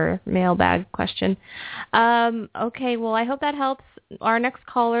pick her mailbag question. Okay, well, I hope that helps. Our next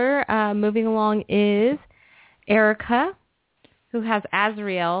caller, moving along, is Erica, who has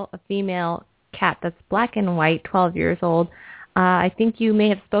Azrael, a female cat that's black and white, 12 years old. I think you may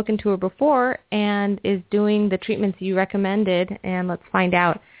have spoken to her before and is doing the treatments you recommended, and let's find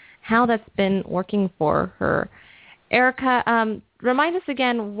out how that's been working for her. Erica, remind us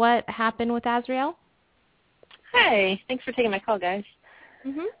again what happened with Azrael. Hi. Thanks for taking my call, guys.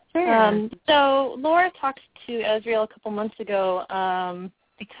 Mm-hmm. Sure. So Laura talked to Azrael a couple months ago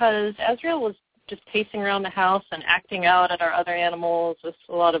because Azrael was just pacing around the house and acting out at our other animals with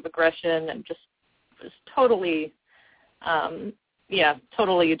a lot of aggression and just was totally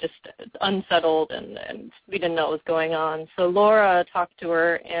just unsettled, and we didn't know what was going on. So Laura talked to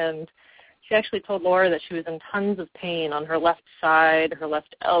her, and she actually told Laura that she was in tons of pain on her left side, her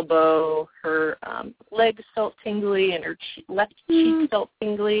left elbow, her legs felt tingly, and her left cheek felt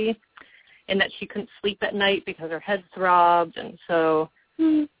tingly, and that she couldn't sleep at night because her head throbbed. And so,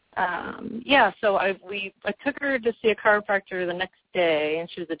 so I took her to see a chiropractor the next day, and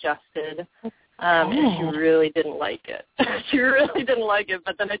she was adjusted. And she really didn't like it.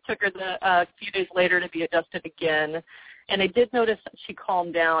 But then I took her a few days later to be adjusted again. And I did notice that she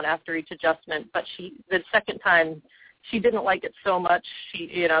calmed down after each adjustment. But the second time, she didn't like it so much,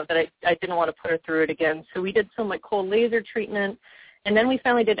 that I didn't want to put her through it again. So we did some cold laser treatment. And then we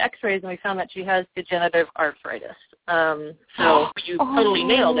finally did x-rays, and we found that she has degenerative arthritis. So you totally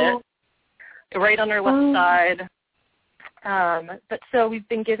nailed it. Right on her left side. But so we've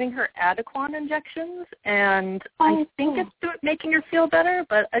been giving her Adequan injections, and I think it's making her feel better,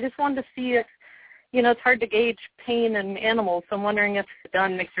 but I just wanted to see if, it's hard to gauge pain in animals, so I'm wondering if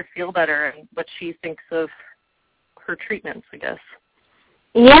done makes her feel better and what she thinks of her treatments, I guess.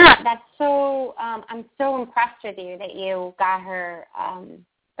 Yeah, that's so, I'm so impressed with you that you got her,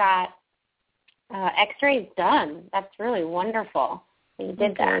 x-rays done. That's really wonderful that you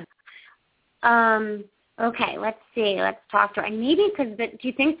did that. Okay, let's see. Let's talk to her. And maybe because do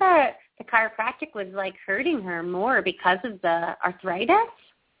you think the chiropractic was hurting her more because of the arthritis?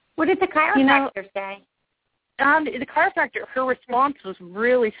 What did the chiropractor say? The chiropractor, her response was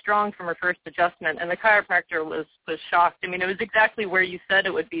really strong from her first adjustment, and the chiropractor was shocked. I mean, it was exactly where you said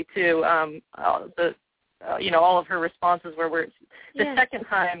it would be too. All of her responses were the second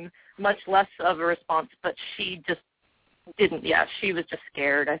time much less of a response, but she just didn't. Yeah, she was just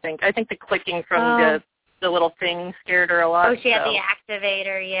scared. I think the clicking from the little thing scared her a lot. Oh, she had the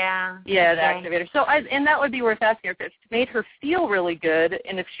activator, yeah. Yeah, the activator. So, and that would be worth asking her. If it made her feel really good,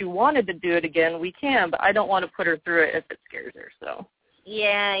 and if she wanted to do it again, we can, but I don't want to put her through it if it scares her, so.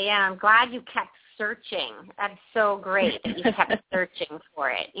 Yeah, I'm glad you kept searching. That's so great that you kept searching for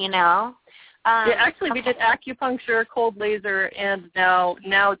it, Actually, we did acupuncture, cold laser, and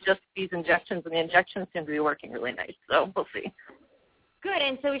now just these injections, and the injections seem to be working really nice, so we'll see. Good,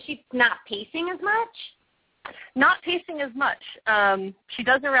 and so is she not pacing as much? Not pacing as much. She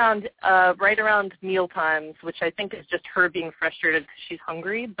does right around meal times, which I think is just her being frustrated because she's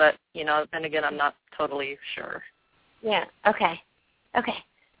hungry. But, then again, I'm not totally sure. Yeah, okay.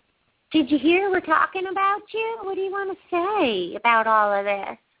 Did you hear we're talking about you? What do you want to say about all of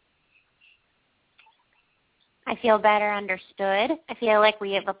this? I feel better understood. I feel like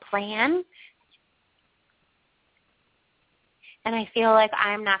we have a plan. And I feel like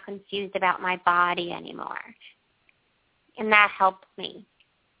I'm not confused about my body anymore. And that helps me.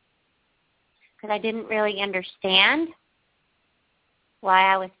 Because I didn't really understand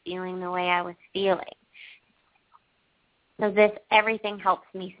why I was feeling the way I was feeling. So everything helps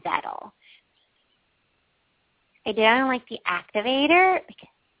me settle. I didn't like the activator,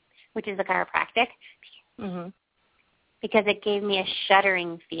 which is the chiropractic, because it gave me a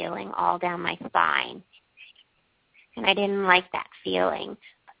shuddering feeling all down my spine. And I didn't like that feeling.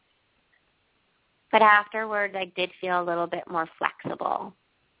 But afterwards, I did feel a little bit more flexible.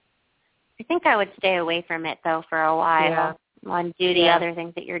 I think I would stay away from it, though, for a while and do the other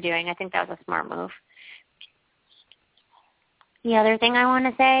things that you're doing. I think that was a smart move. The other thing I want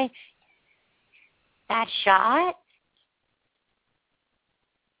to say, that shot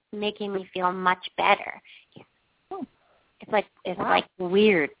making me feel much better. It's like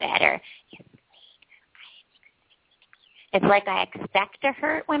weird better. It's like I expect to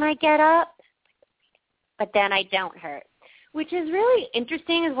hurt when I get up, but then I don't hurt, which is really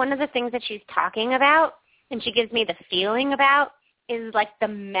interesting. Is one of the things that she's talking about, and she gives me the feeling about, is like the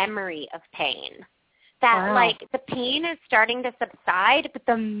memory of pain. That like the pain is starting to subside, but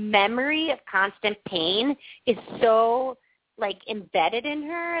the memory of constant pain is so like embedded in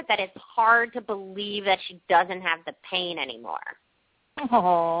her that it's hard to believe that she doesn't have the pain anymore.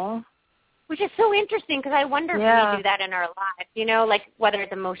 Aww. Which is so interesting because I wonder if we do that in our lives, you know, like whether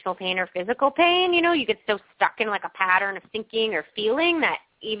it's emotional pain or physical pain, you know, you get so stuck in like a pattern of thinking or feeling that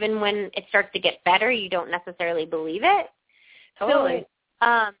even when it starts to get better, you don't necessarily believe it. Totally.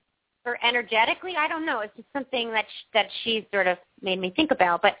 So, or energetically, I don't know. It's just something that she sort of made me think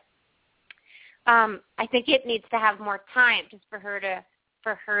about. But I think it needs to have more time just for her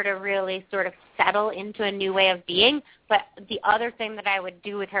to really sort of settle into a new way of being. But the other thing that I would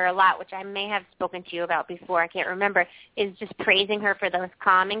do with her a lot, which I may have spoken to you about before, I can't remember, is just praising her for those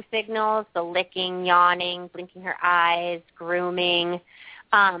calming signals, the licking, yawning, blinking her eyes, grooming,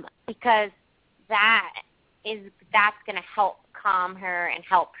 because that's going to help calm her and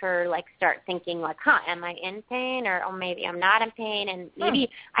help her like start thinking like, am I in pain, or maybe I'm not in pain, and maybe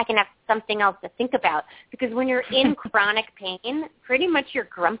I can have something else to think about. Because when you're in chronic pain, pretty much you're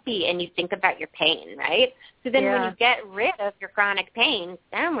grumpy and you think about your pain, right? So then when you get rid of your chronic pain,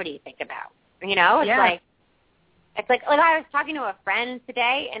 then what do you think about? You know, it's like I was talking to a friend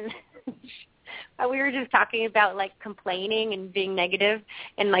today, and we were just talking about like complaining and being negative,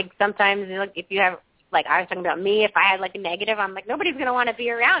 and like sometimes like if you have, like I was talking about me, if I had like a negative, I'm like, nobody's going to want to be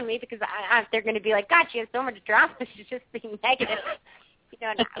around me because they're going to be like, God, she has so much drama, she's just being negative. You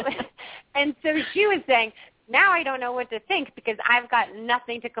know, and so she was saying, now I don't know what to think because I've got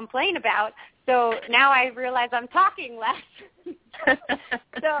nothing to complain about. So now I realize I'm talking less.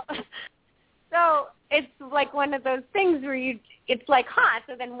 So it's like one of those things where it's like,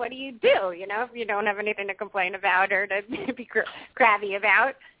 so then what do? You know, if you don't have anything to complain about or to be crabby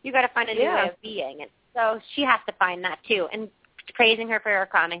about, you got to find a new way of being. And so she has to find that too. And praising her for her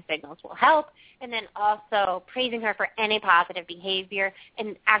calming signals will help. And then also praising her for any positive behavior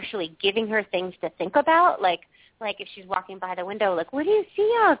and actually giving her things to think about. Like if she's walking by the window, like, what do you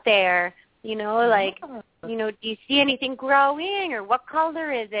see out there? You know, like, you know, do you see anything growing, or what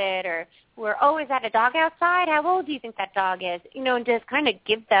color is it? Or is that a dog outside? How old do you think that dog is? You know, and just kind of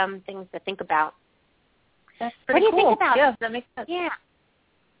give them things to think about. That's pretty cool. What do you think about? Yeah, that makes sense. Yeah.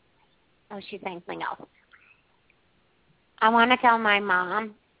 Oh, she's saying something else. I want to tell my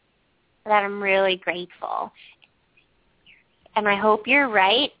mom that I'm really grateful. And I hope you're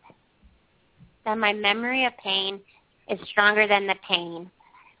right, that my memory of pain is stronger than the pain,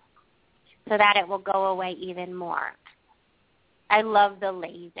 so that it will go away even more. I love the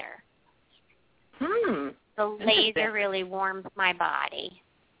laser. The laser really warms my body.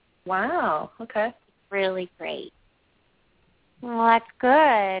 Wow. Okay. Really great. Well, that's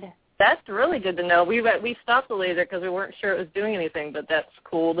good. That's really good to know. We stopped the laser because we weren't sure it was doing anything, but that's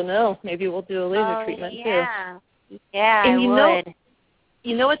cool to know. Maybe we'll do a laser treatment too. Yeah, and I would.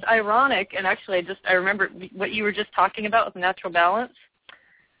 You know what's ironic, and actually I remember what you were just talking about with natural balance.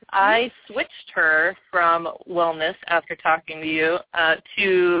 I switched her from wellness after talking to you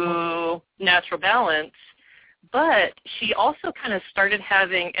to natural balance, but she also kind of started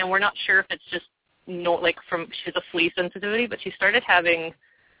having, and we're not sure if it's just she has a flea sensitivity, but she started having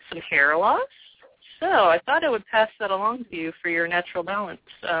some hair loss. So I thought I would pass that along to you for your natural balance.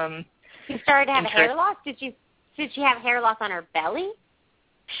 She started to have hair loss? Did she have hair loss on her belly?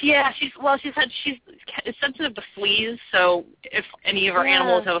 Yeah, she's sensitive to fleas. So if any of our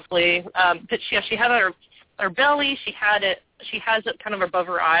animals have a flea, but she had it on her belly. She has it kind of above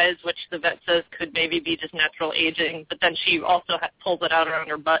her eyes, which the vet says could maybe be just natural aging. But then she also pulls it out around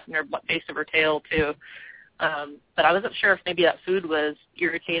her butt and her base of her tail too. But I wasn't sure if maybe that food was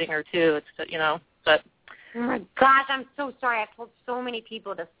irritating her too. It's but. Oh my gosh, I'm so sorry. I've told so many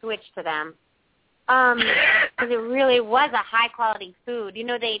people to switch to them. Because it really was a high-quality food. You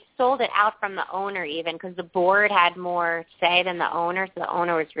know, they sold it out from the owner even because the board had more say than the owner, so the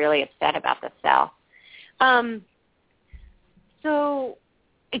owner was really upset about the sale. So,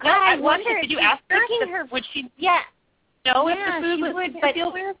 I wonder if did you ask her? Would she know if the food would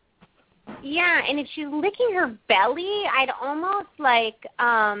feel weird? Yeah, and if she's licking her belly, I'd almost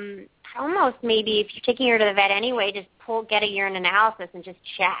maybe if you're taking her to the vet anyway, just get a urine analysis and just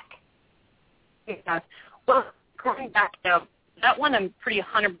check. Yeah. Well, going back now, that one I'm pretty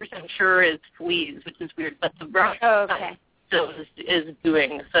 100% sure is fleas, which is weird, but the brush still is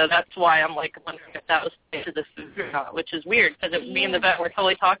doing. So that's why I'm wondering if that was to the food or not, which is weird because me and the vet were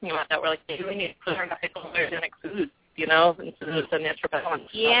totally talking about that. We're like, we need to put her on a hypoallergenic food. instead of the natural balance.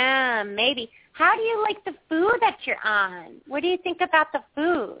 Yeah, maybe. How do you like the food that you're on? What do you think about the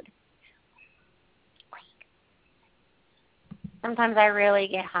food? Sometimes I really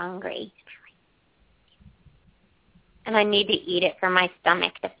get hungry. And I need to eat it for my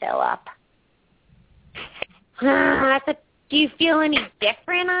stomach to fill up. Do you feel any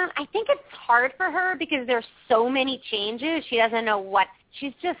different? I think it's hard for her because there's so many changes. She doesn't know what.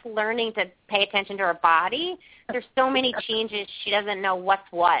 She's just learning to pay attention to her body. There's so many changes. She doesn't know what's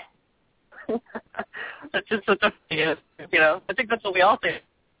what. That's just such a, I think that's what we all think.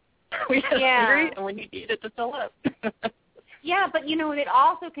 We get hungry and we need to eat it to fill up. Yeah, but, it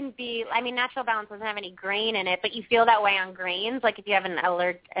also can be, Natural Balance doesn't have any grain in it, but you feel that way on grains. Like if you have an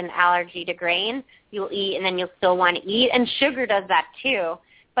allergy to grain, you'll eat and then you'll still want to eat. And sugar does that too.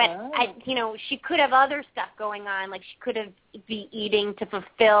 But, she could have other stuff going on. Like she could have be eating to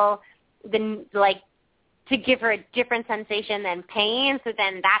fulfill to give her a different sensation than pain. So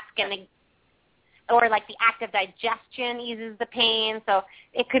then that's going to, or like the act of digestion eases the pain. So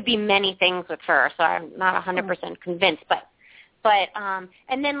it could be many things with her. So I'm not 100% convinced, but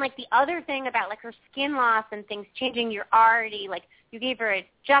and then like the other thing about like her skin loss and things changing, you're already like, you gave her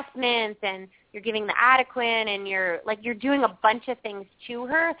adjustments and you're giving the Adequan and you're doing a bunch of things to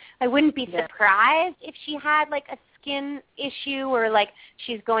her. I wouldn't be surprised if she had like a skin issue or like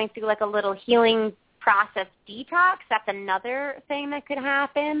she's going through like a little healing process detox. That's another thing that could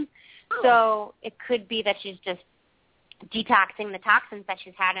happen. So it could be that she's just detoxing the toxins that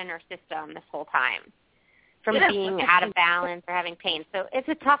she's had in her system this whole time from being out of balance or having pain. So it's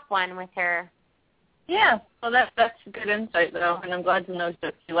a tough one with her. Yeah, well, that's good insight, though, and I'm glad to know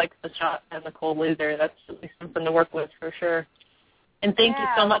that she likes the shot and the cold laser. That's at least something to work with for sure. And thank you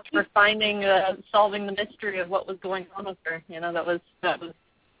so much for solving the mystery of what was going on with her. That was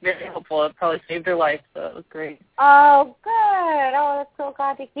very helpful. It probably saved her life, so it was great. Oh, good. Oh, that's so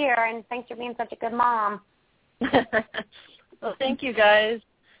glad to hear, and thanks for being such a good mom. Well, thank you, guys.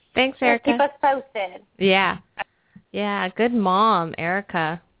 Thanks, Erica. Keep us posted. Yeah. Yeah, good mom,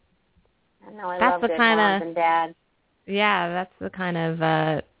 Erica. I know, I love good moms and dads. Yeah, that's the kind of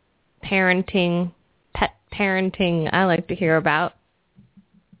pet parenting I like to hear about.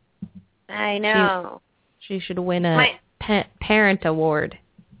 I know. She should win a parent award.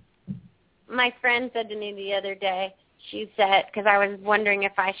 My friend said to me the other day, she said, because I was wondering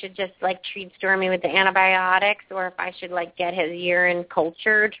if I should just like treat Stormy with the antibiotics or if I should like get his urine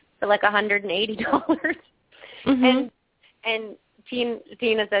cultured for like $180. Mm-hmm. And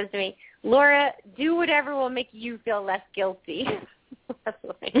Tina says to me, Laura, do whatever will make you feel less guilty. Oh,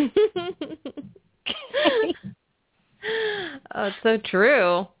 it's so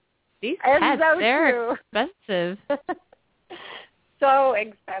true. These pets, they're expensive. So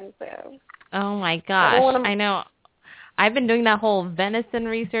expensive. Oh, my gosh. I know. I've been doing that whole venison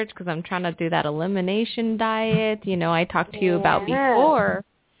research because I'm trying to do that elimination diet, I talked to you about before.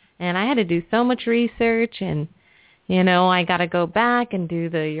 And I had to do so much research and, I got to go back and do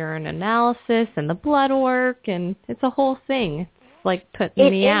the urine analysis and the blood work. And it's a whole thing. It's like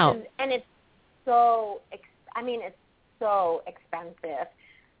putting me out. And it's so, it's so expensive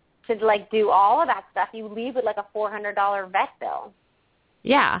to like do all of that stuff. You leave with like a $400 vet bill.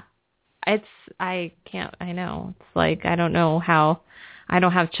 Yeah. I know. It's like, I don't know how, I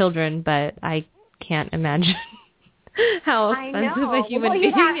don't have children, but I can't imagine how expensive a human being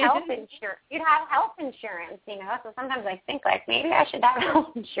is. You'd have health insurance, so sometimes I think like maybe I should have health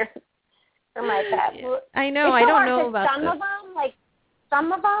insurance for my pet. I know, I don't know about some of them, like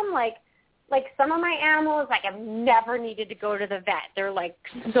some of my animals, like I've never needed to go to the vet. They're like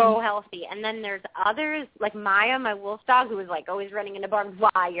so healthy. And then there's others, like Maya, my wolf dog, who was like always running into barbed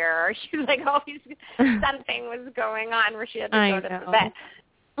wire. She was like always something was going on where she had to go to the vet.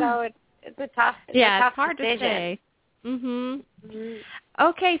 So it's a tough it's hard decision. to say.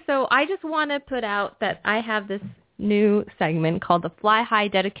 Okay, so I just want to put out that I have this new segment called the Fly High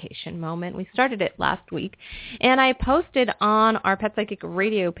Dedication Moment. We started it last week, and I posted on our Pet Psychic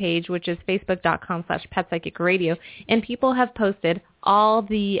Radio page, which is facebook.com/petpsychicradio, and people have posted all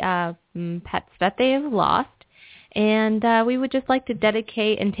the pets that they have lost, and we would just like to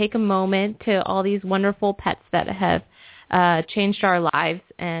dedicate and take a moment to all these wonderful pets that have changed our lives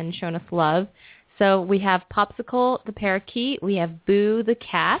and shown us love. So we have Popsicle, the parakeet. We have Boo, the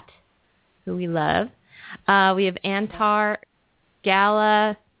cat, who we love. We have Antar,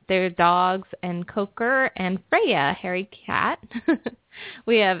 Gala, their dogs, and Coker, and Freya, hairy cat.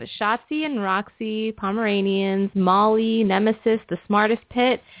 We have Shotzi and Roxy, Pomeranians, Molly, Nemesis, the smartest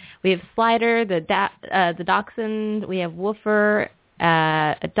pit. We have Slider, the dachshund. We have Woofer,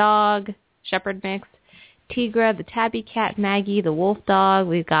 a dog, shepherd mix. Tigra, the tabby cat, Maggie, the wolf dog.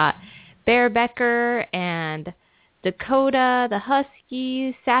 We've got Bear Becker and Dakota, the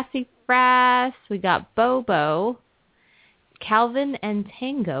husky, Sassy Frass. We got Bobo, Calvin and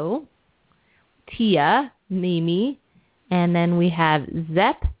Tango, Tia, Mimi, and then we have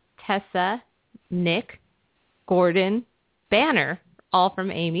Zep, Tessa, Nick, Gordon, Banner, all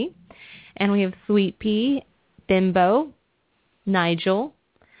from Amy. And we have Sweet Pea, Bimbo, Nigel.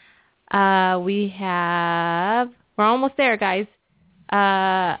 We're almost there, guys.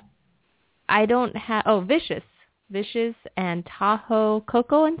 Vicious and Tahoe,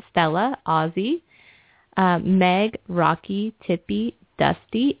 Coco and Stella, Ozzy, Meg, Rocky, Tippy,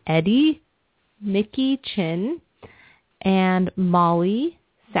 Dusty, Eddie, Mickey, Chin, and Molly,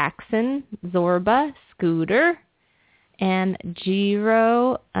 Saxon, Zorba, Scooter, and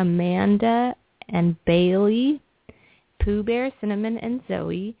Jiro, Amanda, and Bailey, Pooh Bear, Cinnamon, and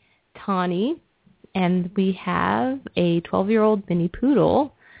Zoe, Tawny, and we have a 12-year-old mini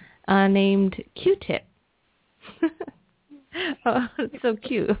poodle named Q-Tip. Oh, it's so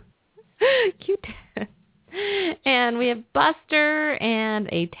cute. Q-Tip. And we have Buster and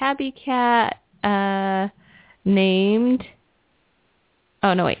a tabby cat named...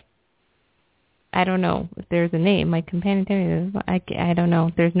 Oh, no, wait. I don't know if there's a name. My companion, I don't know.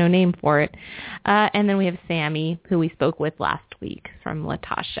 There's no name for it. And then we have Sammy, who we spoke with last week from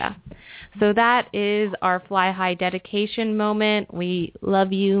Latasha. So that is our Fly High dedication moment. We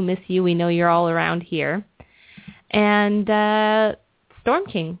love you, miss you. We know you're all around here. And Storm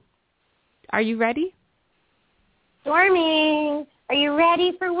King, are you ready? Stormy, are you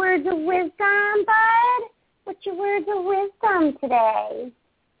ready for words of wisdom, bud? What's your words of wisdom today?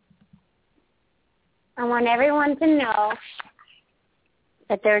 I want everyone to know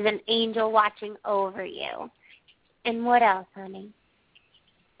that there's an angel watching over you. And what else, honey?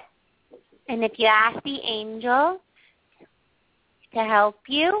 And if you ask the angel to help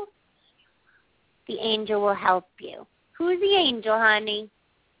you, the angel will help you. Who's the angel, honey?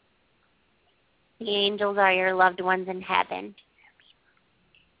 The angels are your loved ones in heaven.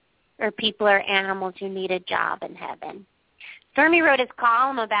 Or people or animals who need a job in heaven. Stormy wrote his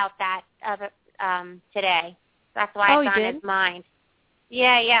column about that today. That's why it's on his mind.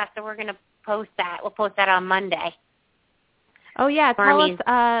 Yeah. So we're going to post that. We'll post that on Monday. Oh, yeah. Stormy's,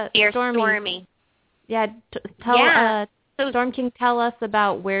 tell us, Dear Stormy. Yeah, Storm King, tell us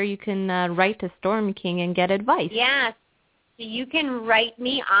about where you can write to Storm King and get advice. Yes. So you can write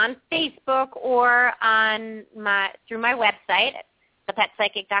me on Facebook or through my website,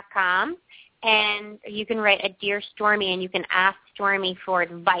 thepetpsychic.com, and you can write a Dear Stormy, and you can ask Stormy for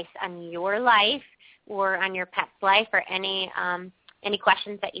advice on your life or on your pet's life, or any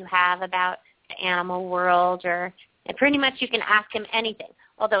questions that you have about the animal world, and pretty much you can ask him anything.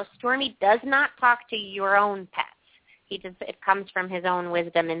 Although Stormy does not talk to your own pets, it comes from his own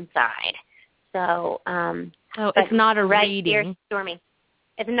wisdom inside. So, it's not a reading. Dear Stormy.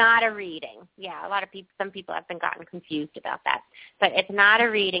 It's not a reading. Yeah, some people have gotten confused about that. But it's not a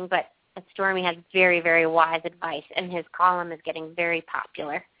reading, but Stormy has very, very wise advice, and his column is getting very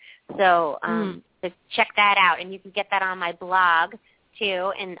popular. So check that out, and you can get that on my blog,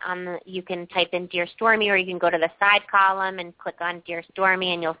 too. And you can type in Dear Stormy, or you can go to the side column and click on Dear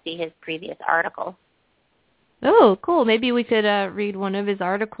Stormy, and you'll see his previous articles. Oh, cool. Maybe we could read one of his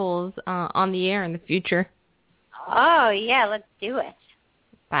articles on the air in the future. Oh, yeah, let's do it.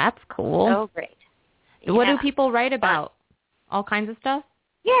 That's cool. So great. What do people write about? All kinds of stuff?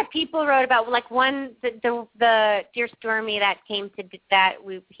 Yeah, people wrote about, like, the Dear Stormy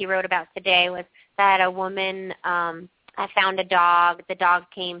he wrote about today was that a woman found a dog. The dog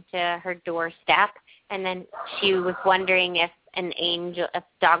came to her doorstep, and then she was wondering if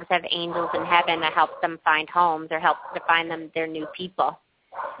dogs have angels in heaven that help them find homes or help to find them their new people.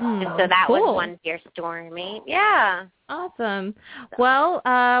 And so that was one Dear Stormy. Yeah. Awesome. Well,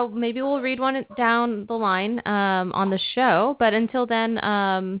 maybe we'll read one down the line on the show. But until then,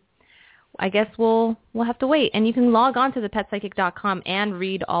 I guess we'll have to wait. And you can log on to thepetpsychic.com and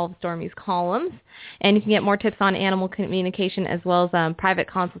read all of Stormy's columns. And you can get more tips on animal communication as well as private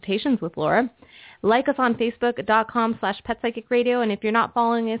consultations with Laura. Like us on Facebook.com/PetPsychicRadio. And if you're not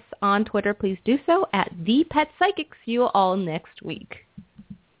following us on Twitter, please do so at ThePetPsychic. See you all next week.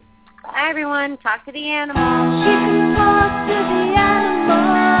 Bye, everyone. Talk to the animals. Talk to the animals.